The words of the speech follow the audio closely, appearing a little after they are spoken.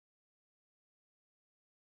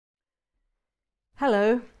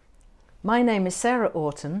Hello, my name is Sara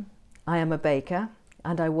Autton. I am a baker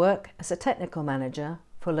and I work as a technical manager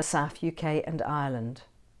for Lesaffre UK and Ireland.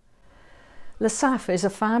 Lesaffre is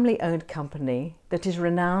a family-owned company that is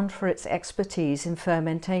renowned for its expertise in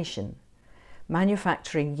fermentation,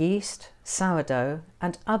 manufacturing yeast, sourdough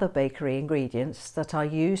and other bakery ingredients that are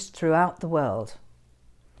used throughout the world.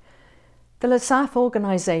 The Lesaffre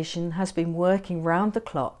organisation has been working round the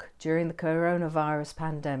clock during the coronavirus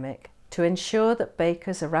pandemic to ensure that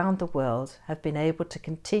bakers around the world have been able to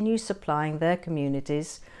continue supplying their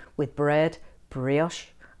communities with bread, brioche,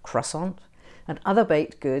 croissant and other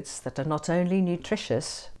baked goods that are not only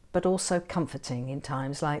nutritious but also comforting in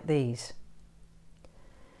times like these.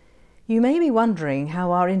 You may be wondering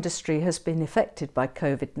how our industry has been affected by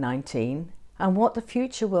COVID-19 and what the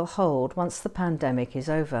future will hold once the pandemic is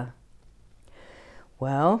over.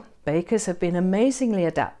 Well, bakers have been amazingly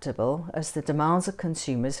adaptable as the demands of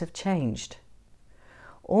consumers have changed.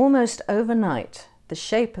 Almost overnight, the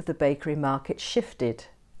shape of the bakery market shifted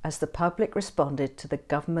as the public responded to the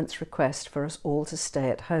government's request for us all to stay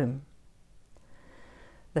at home.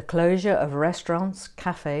 The closure of restaurants,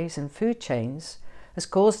 cafes and food chains has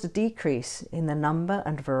caused a decrease in the number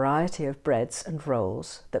and variety of breads and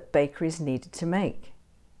rolls that bakeries needed to make.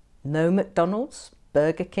 No McDonald's,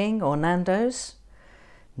 Burger King or Nando's.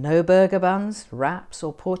 No burger buns, wraps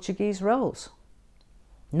or Portuguese rolls.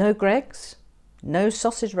 No Greggs, no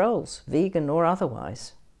sausage rolls, vegan or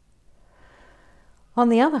otherwise. On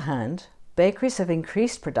the other hand, bakeries have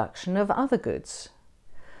increased production of other goods.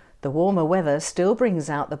 The warmer weather still brings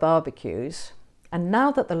out the barbecues, and now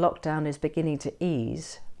that the lockdown is beginning to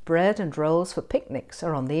ease, bread and rolls for picnics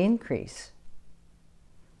are on the increase.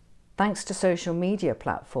 Thanks to social media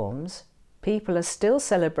platforms, people are still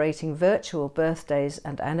celebrating virtual birthdays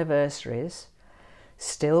and anniversaries,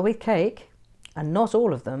 still with cake, and not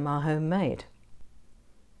all of them are homemade.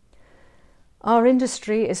 Our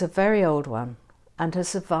industry is a very old one and has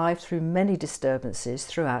survived through many disturbances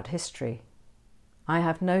throughout history. I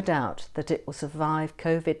have no doubt that it will survive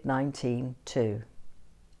COVID-19 too.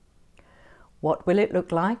 What will it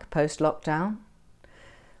look like post-lockdown?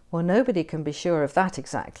 Well, nobody can be sure of that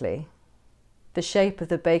exactly. The shape of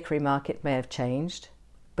the bakery market may have changed,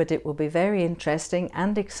 but it will be very interesting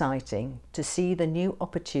and exciting to see the new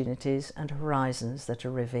opportunities and horizons that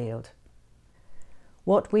are revealed.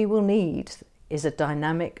 What we will need is a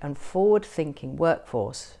dynamic and forward-thinking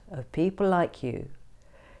workforce of people like you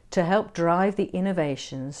to help drive the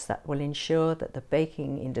innovations that will ensure that the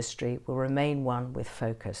baking industry will remain one with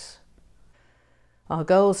focus. Our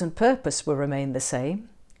goals and purpose will remain the same: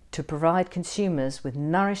 to provide consumers with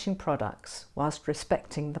nourishing products whilst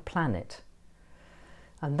respecting the planet.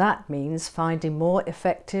 And that means finding more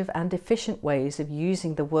effective and efficient ways of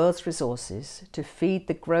using the world's resources to feed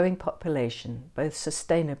the growing population both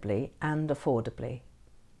sustainably and affordably.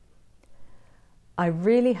 I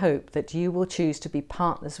really hope that you will choose to be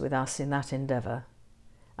partners with us in that endeavour,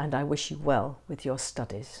 and I wish you well with your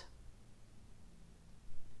studies.